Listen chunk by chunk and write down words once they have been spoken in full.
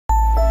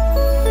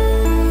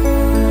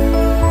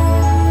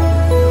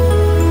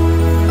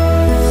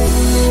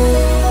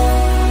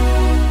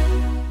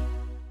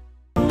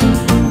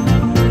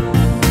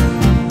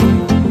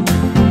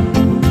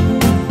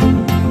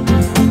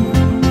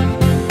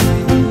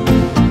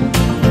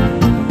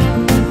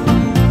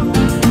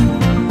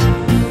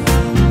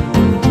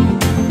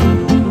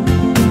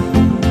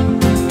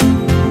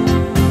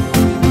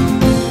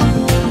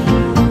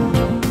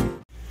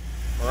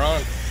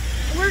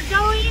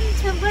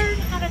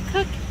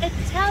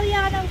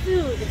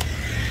food.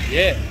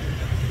 Yeah.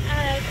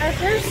 Our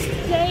first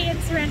day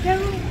in Sorrento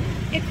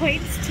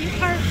equates to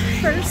our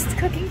first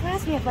cooking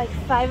class. We have like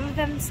 5 of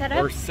them set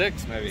up. Or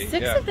 6 maybe.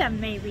 6 of them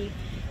maybe.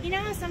 You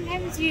know,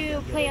 sometimes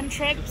you plan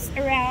trips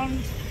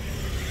around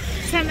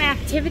some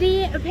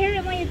activity.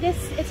 Apparently this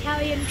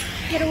Italian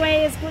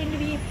getaway is going to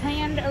be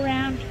planned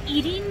around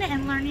eating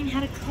and learning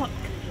how to cook.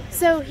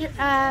 So,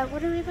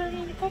 what are we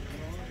learning to cook?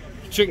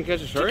 Chicken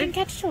cacciatore. Chicken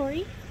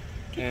cacciatore.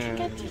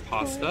 And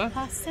pasta.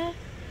 Pasta.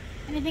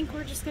 And I think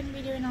we're just going to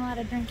be doing a lot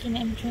of drinking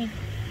in between.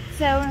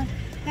 So,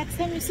 next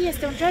time you see us,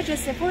 don't judge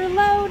us if we're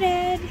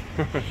loaded.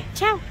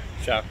 Ciao.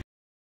 Ciao.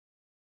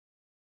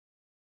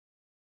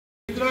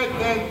 Good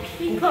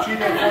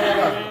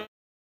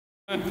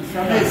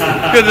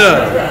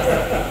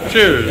job.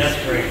 Cheers. That's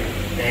great.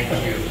 Thank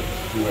you.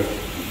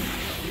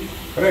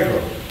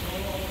 Prego.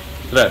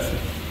 Grazie.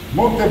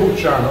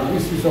 Montepulciano,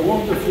 this is a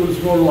wonderful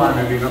small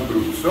winery in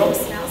Abruzzo. It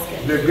smells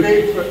good. The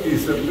grape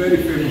is a very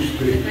famous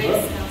grape.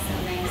 Grape smells so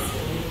nice.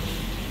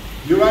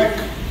 You like?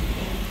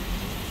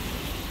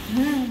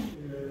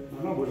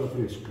 No, quella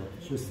fresca.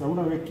 C'è sta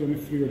una vecchia nel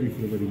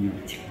frigorifero per i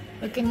miei.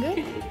 Looking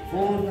good?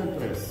 Form and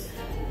press.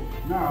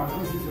 Now,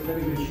 this is a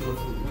very natural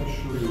food. I'll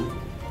show you.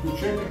 You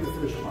check the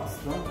fresh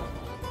pasta,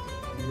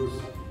 because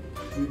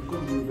with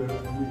computer,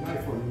 with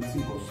iPhone, it's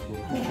impossible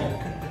to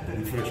check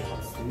the fresh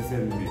pasta. It's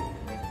handmade.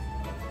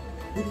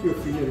 Put your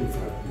finger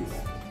inside, please.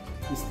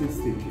 It's still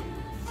sticky.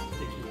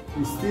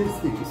 It's still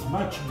sticky. It's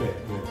much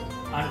better.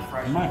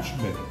 Unfresh. Much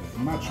better.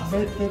 Much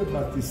better,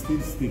 but it's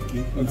still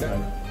sticky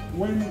inside.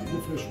 When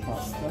the fresh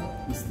pasta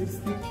is still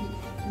sticky,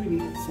 we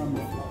need some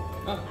more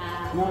flour.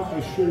 Now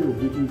I show you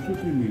between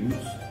 2-3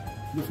 minutes,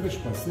 the fresh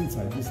pasta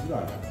inside is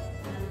dry.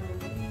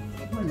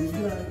 When it's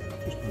dry,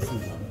 fresh pasta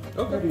is done.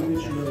 Okay. Very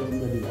natural and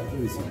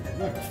very simple.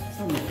 Right,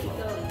 some more flour.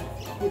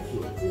 That's all. A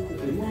little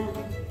bit more.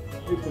 A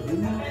little bit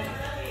more.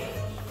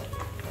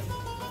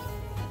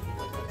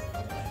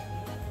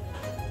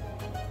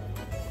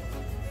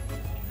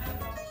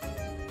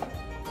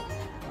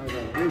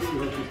 Allora, questi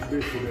sono tutti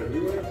pesci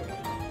everywhere.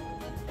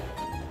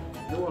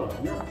 E voilà,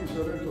 gnocchi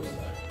Sorrento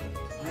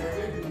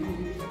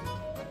Italy.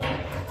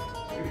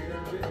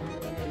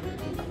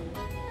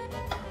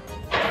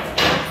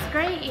 It's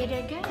great, you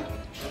did good.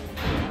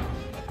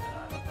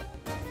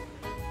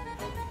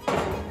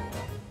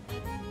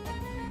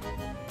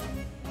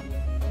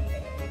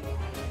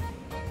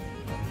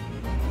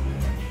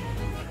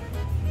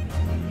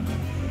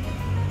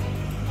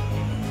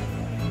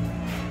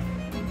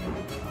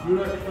 You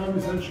like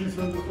Parmesan cheese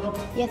on the top?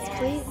 Yes,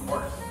 please.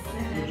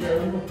 Okay,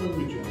 I'm not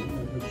Parmesan.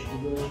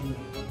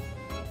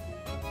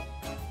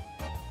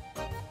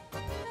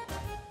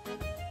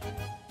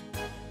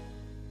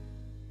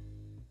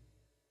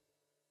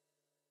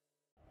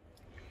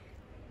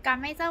 Got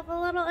myself a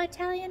little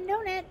Italian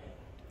donut.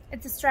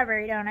 It's a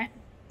strawberry donut.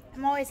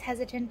 I'm always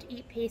hesitant to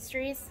eat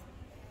pastries.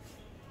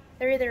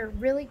 They're either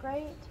really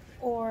great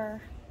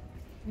or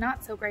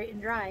not so great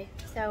and dry.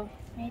 So,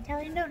 my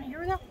Italian donut, here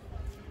we go.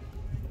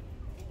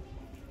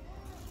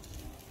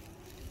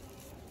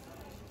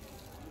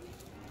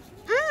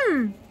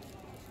 Mmm!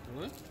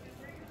 Really?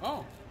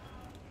 Oh.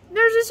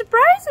 There's a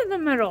surprise in the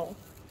middle.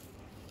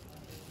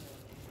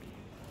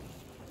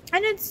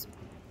 And it's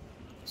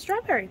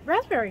strawberry,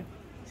 raspberry.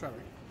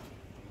 Strawberry.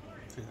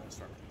 See that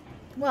strawberry.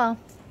 Well,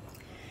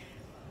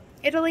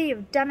 Italy,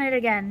 you've done it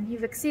again.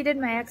 You've exceeded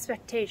my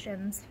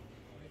expectations.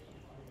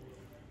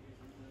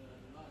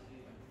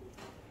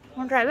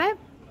 Want to try that?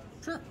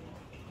 Sure.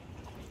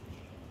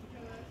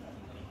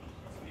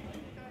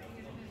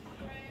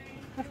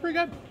 That's pretty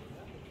good.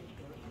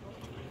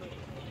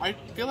 I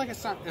feel like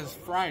it's not as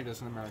fried as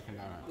an American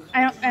donut.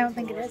 I don't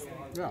think it is.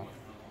 Yeah.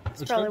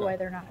 That's probably why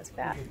they're not as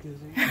fat. True.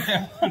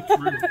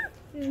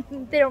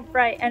 They don't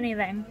fry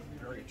anything.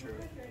 Very true.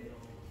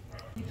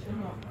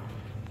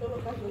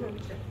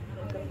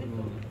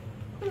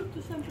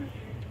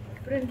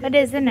 What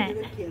is in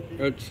it?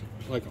 It's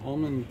like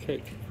almond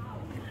cake.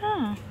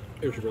 Huh.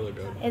 It's really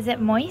good. Is it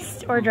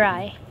moist or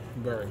dry?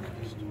 Very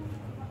nice.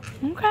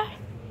 Okay.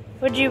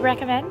 Would you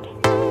recommend?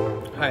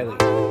 Highly.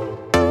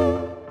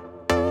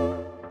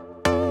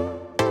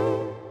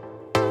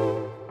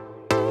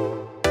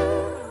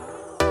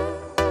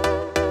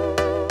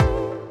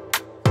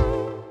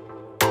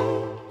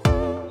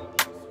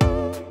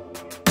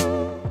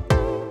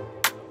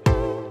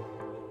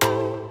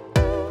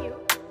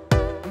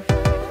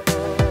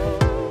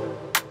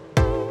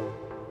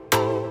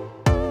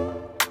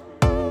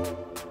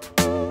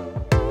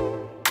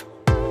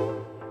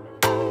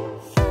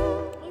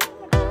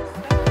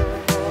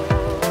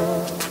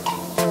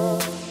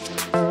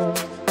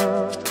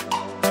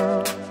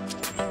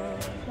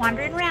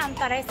 Wandering around,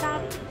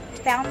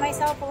 found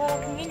myself a little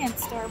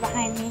convenience store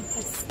behind me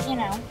because, you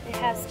know, it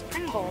has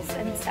Pringles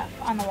and stuff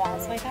on the wall.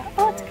 So I thought,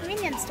 oh, it's a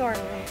convenience store.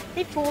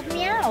 They fooled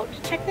me out.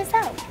 Check this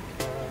out.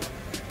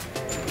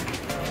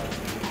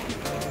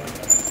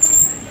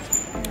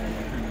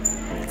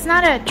 It's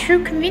not a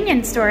true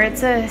convenience store.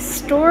 It's a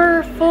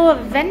store full of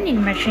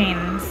vending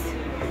machines.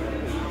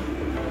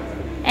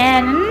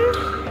 And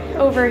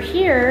over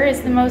here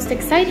is the most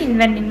exciting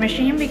vending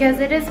machine because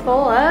it is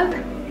full of...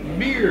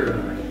 Beer.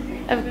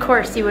 Of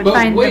course you would But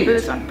find wait, the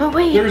booze one. But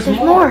wait, There's more.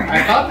 more.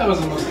 I thought that was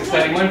the most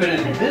exciting one, but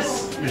in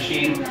this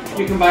machine,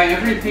 you can buy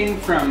everything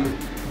from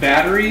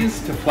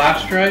batteries to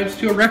flash drives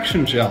to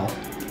erection gel.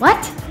 What?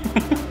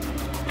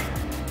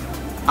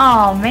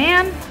 Oh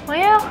man,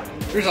 well,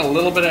 There's a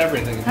little bit of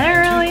everything. there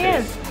really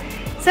is.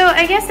 So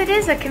I guess it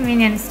is a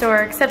convenience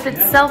store, except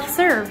it's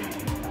self-serve.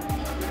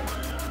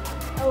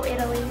 Oh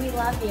Italy, we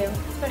love you,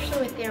 especially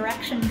with the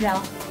erection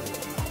gel.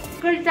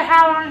 Good to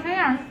have on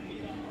hand.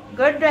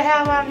 Good to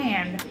have on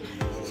hand.